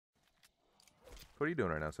What are you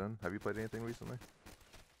doing right now, son? Have you played anything recently?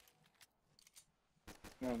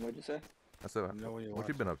 What'd you say? I said, what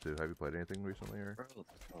you been up to? Have you played anything recently, or?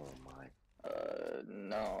 Oh my.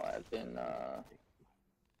 No, I've been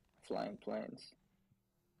flying planes.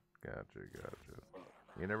 Gotcha.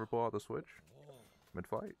 You never pull out the Switch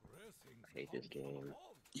mid-fight? I hate this game.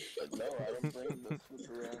 No, I don't bring the Switch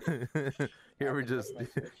around. you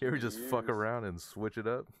ever just fuck around and switch it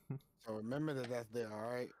up? So remember that that's there,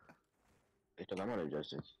 alright? Because I'm not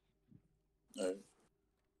injustice. Playing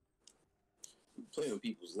with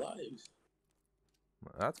people's lives.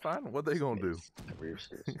 That's fine. What are they gonna do?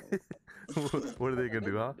 What are they gonna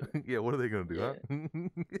do, huh? Yeah, what are they gonna do, huh?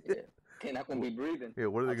 Yeah. They're not gonna be breathing. Yeah,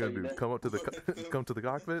 what are they gonna do? Come to the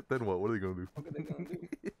cockpit? Then what? What are they gonna do? What are they gonna do?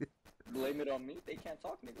 Blame it on me? They can't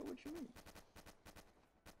talk, nigga. What you mean?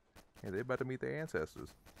 Yeah, they about to meet their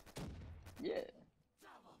ancestors. Yeah.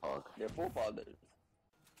 They're forefathers.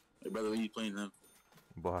 Hey, brother, what are you playing now?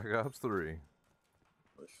 Black Ops 3.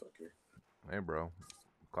 Motherfucker. Hey, bro.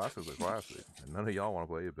 Classics are classic. And none of y'all want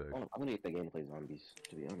to play it big. I'm gonna get the game to play zombies,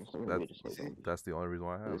 to be honest. That's the only reason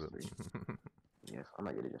why I have it. Yes, I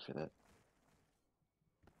might get it just for that.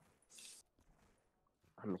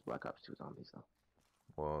 I miss Black Ops 2 zombies, though.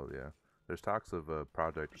 Well, yeah. There's talks of a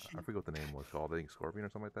project, I forget what the name was called, I think Scorpion or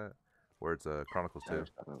something like that, where it's Chronicles 2.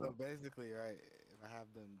 So basically, right, if I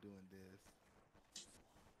have them doing this.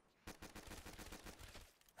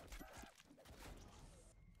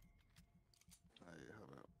 Alright,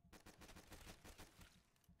 hold up.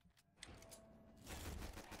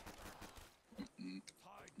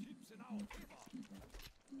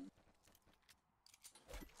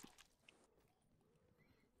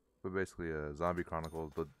 But basically, Zombie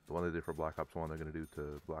Chronicles, the one they did for Black Ops 1, they're going to do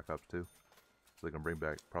to Black Ops 2. So they can bring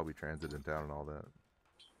back probably transit in town and all that.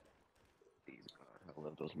 I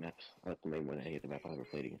love those maps. That's the main one I hate the map I ever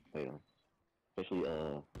played on. Especially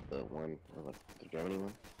the one, the Germany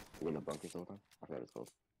one. We in the bunkers all the time. I forgot what it's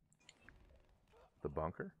called. The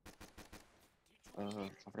bunker? I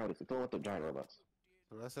forgot what it's the one with the giant robots.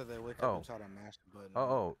 So let's say they wake up and try to mash the button.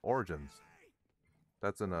 Oh, Origins.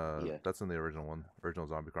 That's in that's in the original one. Original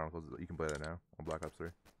Zombie Chronicles. You can play that now on Black Ops 3.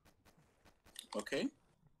 Okay.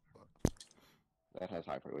 That has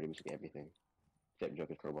high priority, basically everything. Except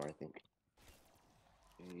Joker's crowbar, I think.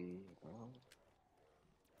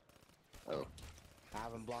 Oh. I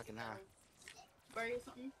have him blocking high. Bury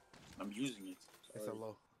something? I'm using it. It's a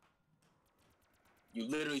low. You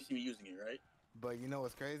literally see me using it, right? But you know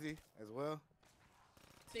what's crazy as well?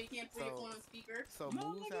 So you can't put your phone on speaker? So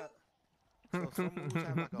moves have... So some moves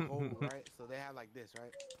have like a hole, right? So they have like this,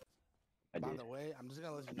 right? By the way, I'm just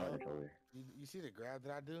gonna let you know. You see the grab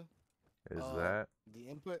that I do? Is that the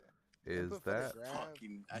input? Is that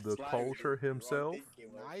the culture himself?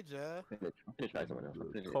 Nigel. The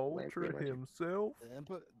culture himself. The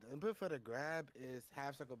input for the grab is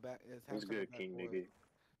half circle back. Is half What's circle good, back King forward. nigga?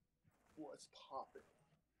 What's poppin'?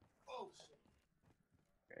 Oh shit!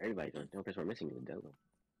 Everybody don't guess we're missing the devil.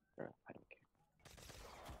 I don't care.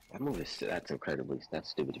 That move is that's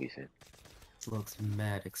stupid to be said. Looks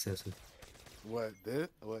mad excessive. What this?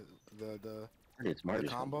 What the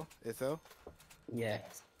combo itself? Yeah.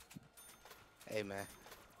 Hey man.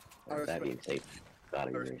 That being safe. I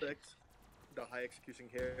respect the high execution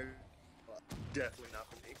character. Definitely not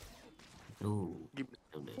for me. Ooh. Give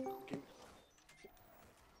me.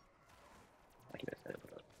 I can mess that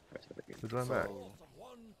up. Who's running back?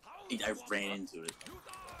 I ran into it.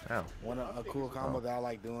 Ow. A cool combo that I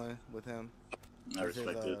like doing with him. I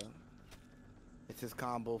respect it. It's his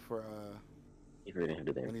combo for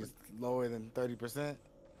when he's lower than 30%.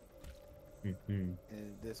 And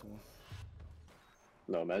this one.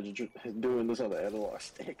 No, imagine doing this on the analog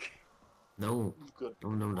stick. No. Good.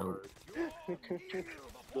 No.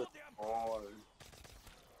 Good lord.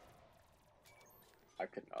 I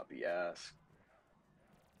could not be asked.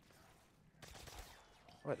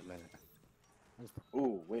 Wait a minute.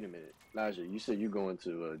 Ooh, wait a minute. Naja, you said you're going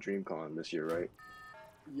to DreamCon this year, right?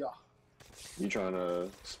 Yeah. You trying to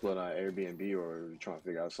split on Airbnb or you trying to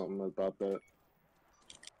figure out something about that?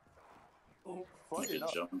 Oh, funny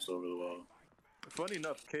enough. Jumps over the wall. Funny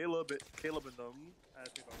enough, Caleb and them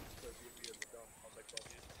asked me if I was split B&B as a dump. I was like,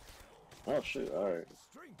 well, oh shit, alright.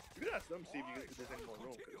 You can ask them to see if there's any more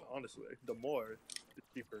room, because honestly, the more, the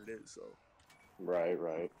cheaper it is, so. Right.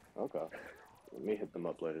 Okay. Let me hit them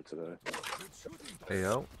up later today.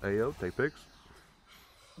 Ayo, take pics?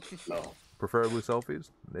 No. Preferably selfies?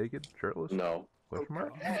 Naked? Shirtless? No. Question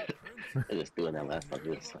mark? I'm just doing that last like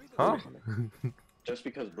this. Huh? Just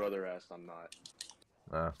because brother asked, I'm not.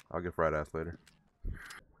 I'll get fried ass later.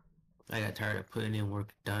 I got tired of putting in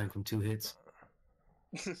work, dying from 2 hits.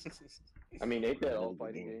 I mean, ain't that all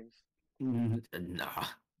fighting games? Nah,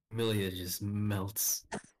 Amelia just melts.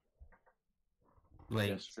 Like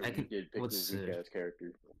That's true. I You can. did pick What's the weak ass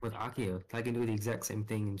character. with Akio? I can do the exact same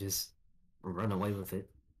thing and just run away with it.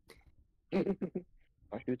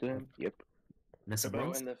 I shoot them. Yep. That's a Bro,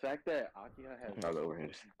 monster. and the fact that Akia has Not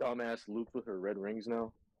overhead. dumbass loops with her red rings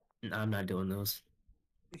now. I'm not doing those.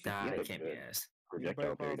 That Yeah, can't be good. ass. Projectile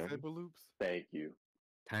Anybody found parry. saber loops? Thank you.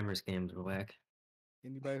 Timer scams are whack.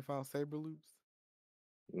 Anybody found saber loops?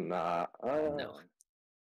 Nah. No.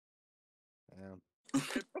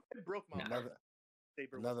 It broke my Nah. heart.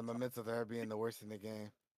 Saber Another wasn't memento of her being the worst in the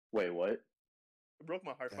game. Wait, what? It broke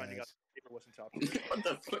my heart finding out Guys. Saber wasn't top tier. What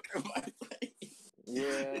the fuck am I playing?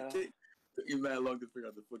 Yeah. Took you mad long to figure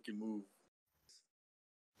out the fucking move.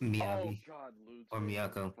 Miyagi. Oh God, Lude. Or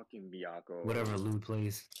Miyako. Fucking Miyako. Whatever Lou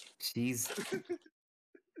plays. She's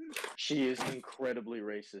She is incredibly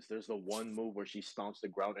racist. There's the one move where she stomps the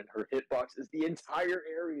ground and her hitbox is the entire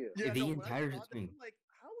area. The when I entire saw that, thing. I'm like,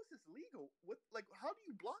 how is this legal? What? Like, how do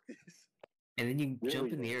you block this? and then you Really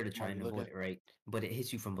jump in the though, air to like, try and look avoid at- it, right? But it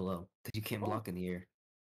hits you from below because you can't block in the air.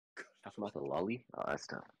 Talking about the lolly? Oh, that's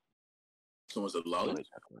tough. Someone's a What are lolly? they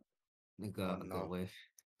talking about? Go no. away.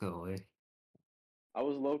 Go away. I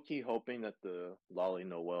was low key hoping that the Lolly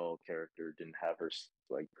Noel character didn't have her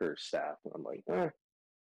like her staff. And I'm like,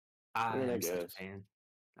 I mean, I am such a guess. fan.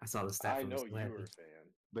 I saw the staff. I and know was so you happy. were a fan.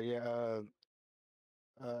 But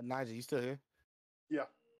yeah, Nigel, you still here? Yeah.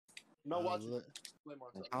 Not watching. look- Play more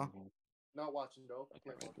That's Huh? cool. Not watching though. Okay,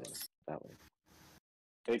 Play right more there. That way.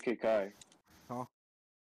 Hey, Kai. Huh?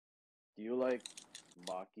 Do you like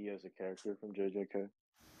Maki as a character from JJK?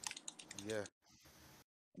 Yeah.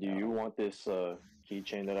 Do you want this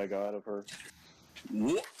keychain that I got of her?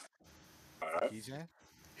 What? Alright. Keychain?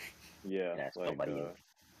 Yeah, That's like nobody in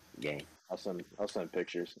game. I'll send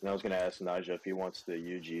pictures. And I was gonna ask Naja if he wants the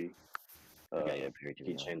UG Yeah, very good.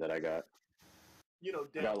 keychain that I got. You know I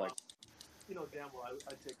damn got well. like You know damn well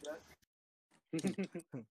I'd take that.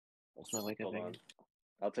 What's my like hold thing? on.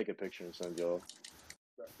 I'll take a picture and send y'all.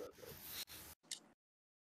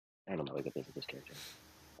 I don't know like this character.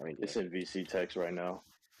 I mean, It's in VC text right now.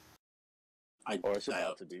 Or it's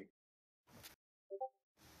about to be.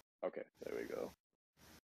 Okay, there we go.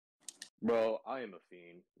 Bro, I am a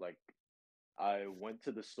fiend. Like, I went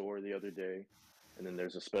to the store the other day, and then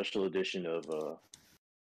there's a special edition of,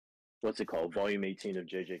 what's it called? Volume 18 of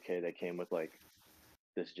JJK that came with, like,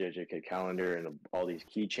 this JJK calendar and all these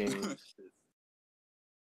keychains.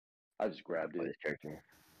 I just grabbed for it this character.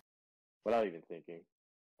 without even thinking.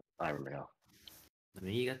 I remember now. I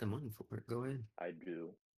mean, you got the money for it. Go ahead. I do.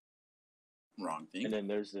 Wrong thing. And then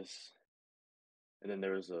there's this, and then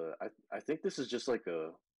there's I think this is just like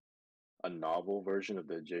a novel version of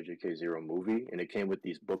the JJK Zero movie, and it came with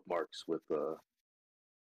these bookmarks with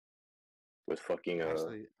fucking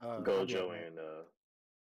Actually, I'll be Gojo right back.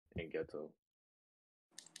 and Geto.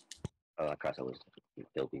 I thought was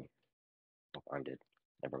guilty. I'm dead.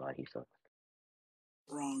 Never mind, he sucks.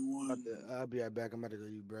 Wrong one. I'll be right back. I'm about to go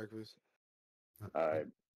eat breakfast. Alright.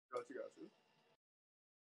 Gotcha.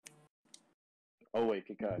 Oh wait,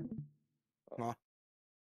 Kikai. Huh?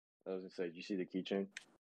 I was gonna say, did you see the keychain?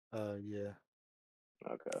 Yeah.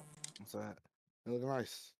 Okay. What's that? It looks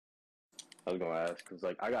nice. I was gonna ask because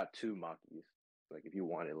like I got 2 Makis. Like if you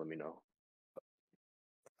want it, let me know.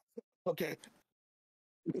 Okay.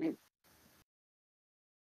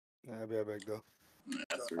 I'll be right back though.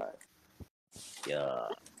 Alright. Yeah.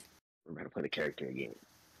 Remember to play the character again.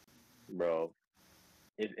 Bro,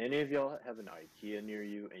 if any of y'all have an IKEA near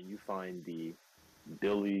you and you find the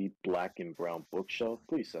Billy black and brown bookshelf,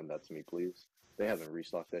 please send that to me, please. They haven't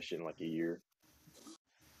restocked that shit in like a year.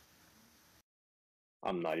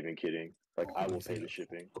 I'm not even kidding. Like, I will pay the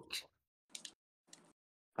shipping.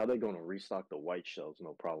 How they gonna restock the white shelves?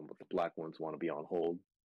 No problem, but the black ones want to be on hold.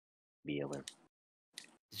 BLM.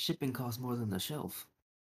 The shipping costs more than the shelf.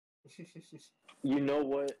 You know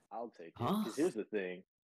what? I'll take it. Huh? Because here's the thing.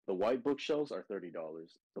 The white bookshelves are $30.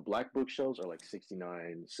 The black bookshelves are like $69,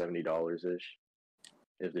 $70-ish.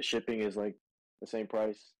 If the shipping is like the same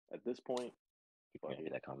price at this point, fuck Yeah,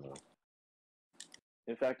 it. that combo.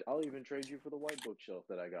 In fact, I'll even trade you for the white bookshelf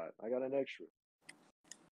that I got. I got an extra.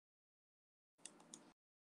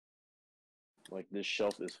 Like, this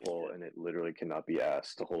shelf is full and it literally cannot be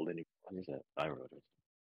asked to hold any. What is that? I wrote it.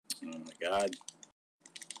 Oh my god.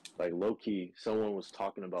 Like, low-key, someone was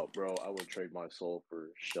talking about, bro, I would trade my soul for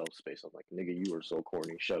shelf space. I'm like, nigga, you are so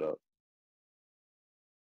corny. Shut up.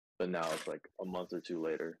 But now it's like a month or 2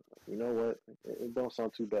 later. You know what? It don't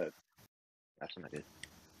sound too bad. That's not good.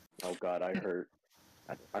 Oh god, I hurt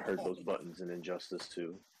those buttons in Injustice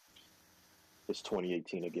 2. It's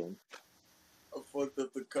 2018 again. I fucked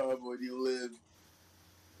up the car where you live.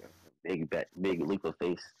 Big leap of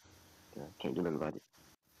face. Can't do nothing about it.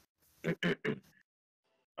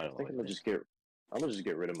 I think I'm gonna just get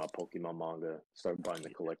rid of my Pokemon manga. Start buying the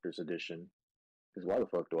collector's edition. Because why the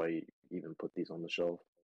fuck do I even put these on the shelf?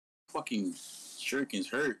 Fucking shurikens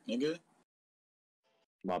hurt, nigga.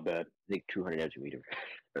 My bad. I think 200 energy meter.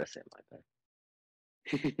 That's it, my bad.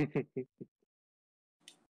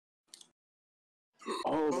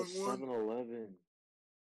 Oh, the 7-Eleven.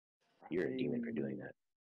 You're a demon for doing that.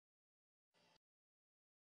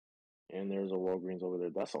 And there's a Walgreens over there.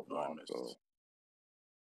 That's a lot, bro.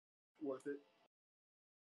 Worth it.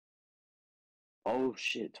 Oh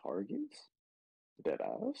shit, Targets? Dead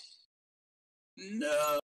ass?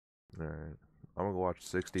 No. Alright. I'm gonna go watch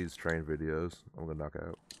 60s train videos. I'm gonna knock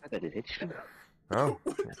out. I bet it hit you. Oh.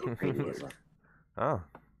 Oh.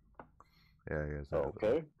 Yeah, I guess.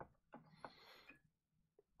 Okay.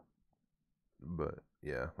 But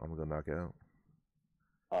yeah, I'm gonna knock out.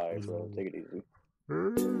 Alright, bro. Take it easy.